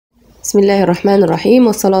بسم الله الرحمن الرحيم،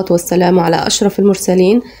 والصلاة والسلام على أشرف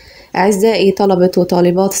المرسلين. أعزائي طلبة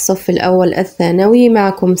وطالبات الصف الأول الثانوي،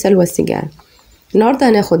 معكم سلوى السجان. النهاردة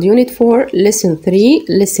هناخد Unit 4 Lesson 3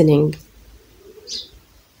 Listening.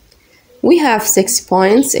 We have 6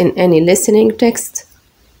 points in any listening text: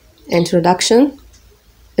 Introduction,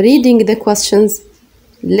 reading the questions,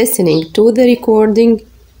 listening to the recording,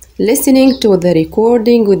 listening to the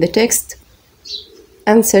recording with the text,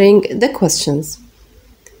 answering the questions,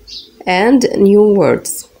 and new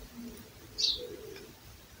words.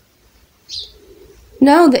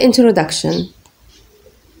 Now the introduction.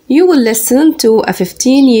 You will listen to a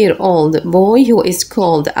 15-year-old boy who is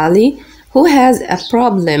called Ali, who has a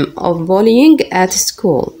problem of bullying at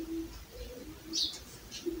school.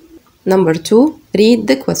 Number 2, read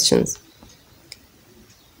the questions.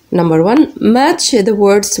 Number 1, match the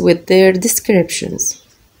words with their descriptions.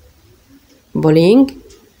 Bullying,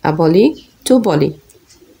 a bully, to bully.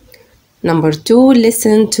 Number 2,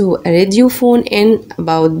 listen to a radio phone-in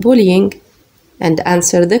about bullying and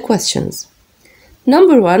answer the questions.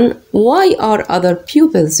 Number 1, why are other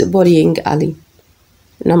pupils bullying Ali?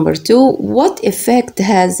 Number 2, what effect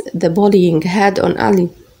has the bullying had on Ali?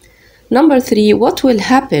 Number 3, what will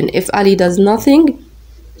happen if Ali does nothing?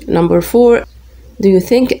 Number 4, do you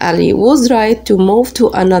think Ali was right to move to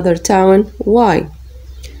another town? Why?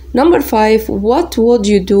 Number 5, what would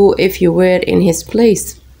you do if you were in his place?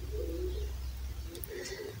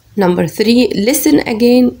 Number 3, listen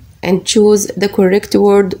again and choose the correct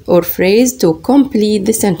word or phrase to complete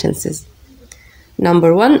the sentences.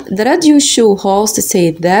 Number 1, the radio show host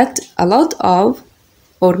said that a lot of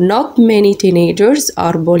or not many teenagers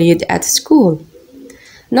are bullied at school.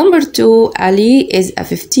 Number 2, Ali is a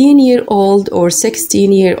 15-year-old or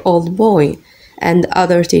 16-year-old boy and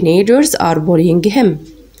other teenagers are bullying him.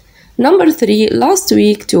 Number 3, last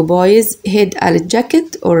week 2 boys hid a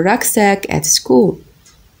jacket or rucksack at school.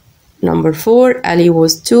 Number 4, Ali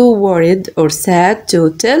was too worried or sad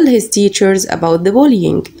to tell his teachers about the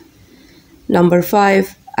bullying. Number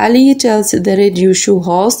 5, Ali tells the radio show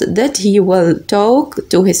host that he will talk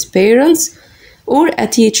to his parents or a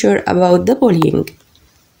teacher about the bullying.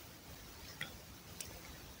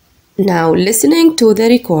 Now, listening to the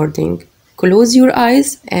recording, close your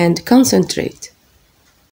eyes and concentrate.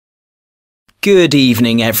 Good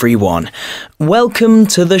evening, everyone. Welcome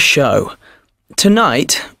to the show.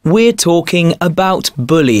 Tonight, we're talking about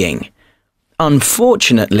bullying.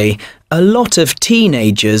 Unfortunately, a lot of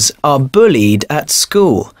teenagers are bullied at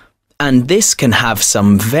school, and this can have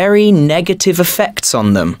some very negative effects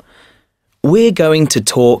on them. We're going to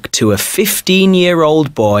talk to a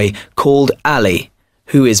 15-year-old boy called Ali,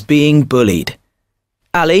 who is being bullied.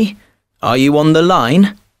 Ali, are you on the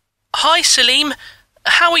line? Hi, Salim.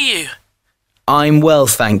 How are you? I'm well,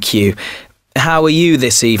 thank you. How are you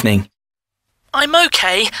this evening? I'm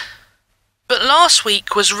okay, but last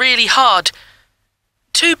week was really hard.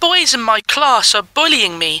 2 boys in my class are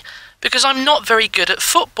bullying me because I'm not very good at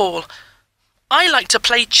football. I like to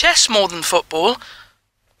play chess more than football.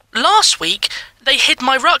 Last week, they hid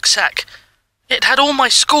my rucksack. It had all my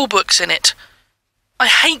school books in it. I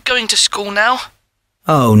hate going to school now.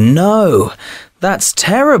 Oh no, that's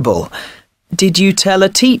terrible. Did you tell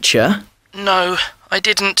a teacher? No, I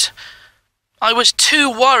didn't. I was too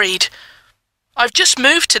worried. I've just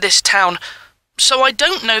moved to this town, so I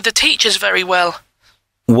don't know the teachers very well.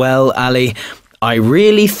 Well, Ali, I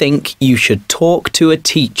really think you should talk to a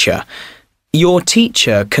teacher. Your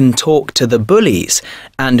teacher can talk to the bullies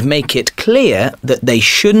and make it clear that they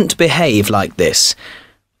shouldn't behave like this.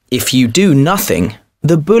 If you do nothing,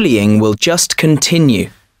 the bullying will just continue.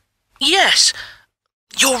 Yes,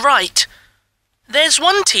 you're right. There's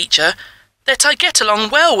one teacher that I get along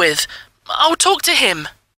well with. I'll talk to him.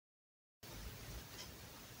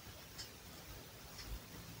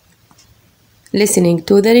 Listening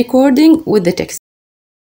to the recording with the text.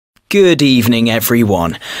 Good evening,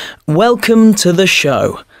 everyone. Welcome to the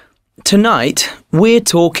show. Tonight, we're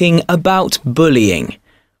talking about bullying.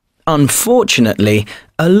 Unfortunately,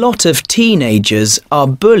 a lot of teenagers are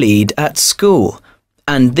bullied at school,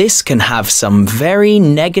 and this can have some very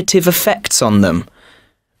negative effects on them.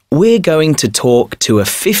 We're going to talk to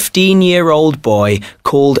a 15-year-old boy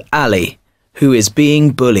called Ali, who is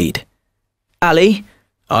being bullied. Ali,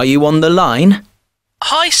 are you on the line?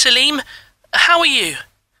 Hi, Salim. How are you?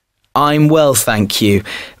 I'm well, thank you.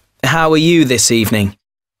 How are you this evening?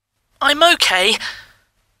 I'm okay,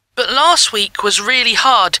 but last week was really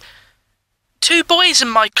hard. 2 boys in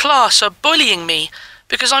my class are bullying me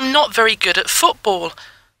because I'm not very good at football.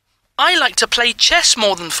 I like to play chess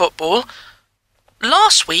more than football.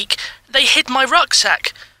 Last week, they hid my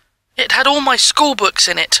rucksack. It had all my school books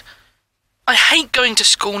in it. I hate going to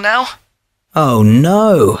school now. Oh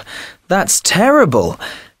no, that's terrible.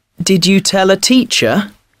 Did you tell a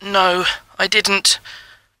teacher? No, I didn't.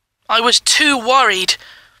 I was too worried.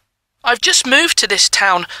 I've just moved to this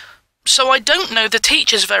town, so I don't know the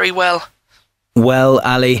teachers very well. Well,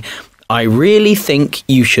 Ali, I really think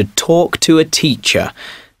you should talk to a teacher.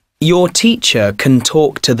 Your teacher can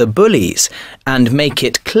talk to the bullies and make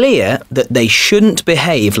it clear that they shouldn't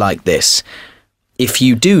behave like this. If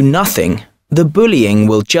you do nothing, the bullying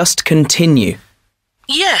will just continue.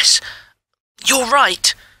 Yes, you're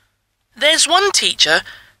right. There's one teacher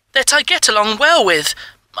that I get along well with.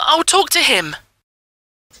 I'll talk to him.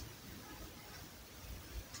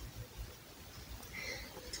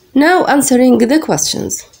 Now answering the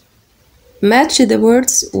questions. Match the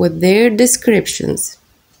words with their descriptions.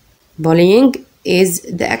 Bullying is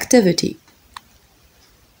the activity.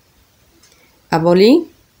 A bully,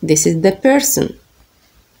 this is the person.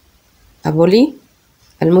 A bully,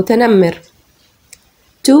 المتنمر.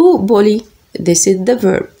 To bully, this is the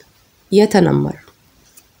verb. يتنمر.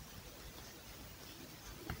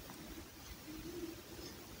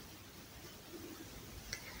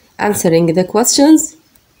 Answering the questions.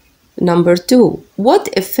 Number 2. What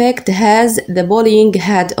effect has the bullying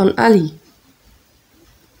had on Ali?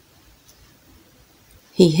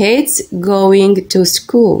 He hates going to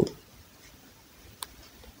school.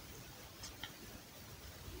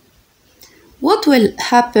 What will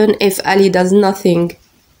happen if Ali does nothing?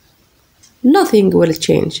 Nothing will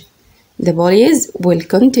change. The bullies will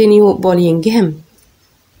continue bullying him.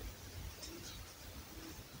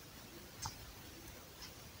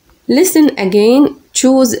 Listen again.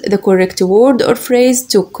 Choose the correct word or phrase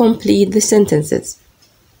to complete the sentences.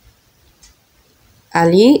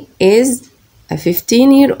 Ali is a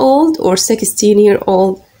 15-year-old or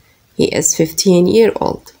 16-year-old. He is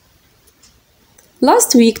 15-year-old.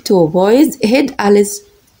 Last week, 2 boys hid Ali's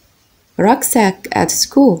rucksack at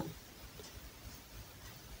school.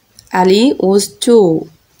 Ali was too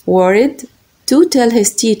worried to tell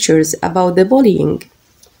his teachers about the bullying.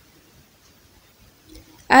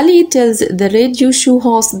 Ali tells the radio show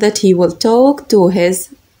host that he will talk to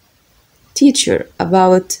his teacher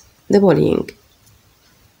about the bullying.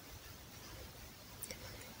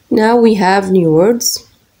 Now we have new words.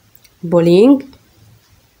 Bullying.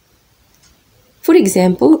 For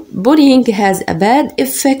example, bullying has a bad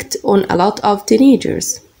effect on a lot of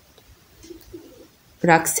teenagers.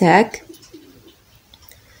 Rucksack.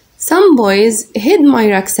 Some boys hid my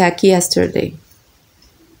rucksack yesterday.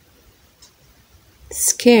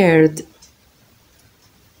 Scared.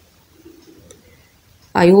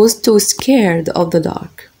 I was too scared of the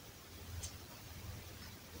dark.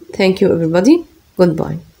 Thank you, everybody.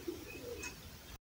 Goodbye.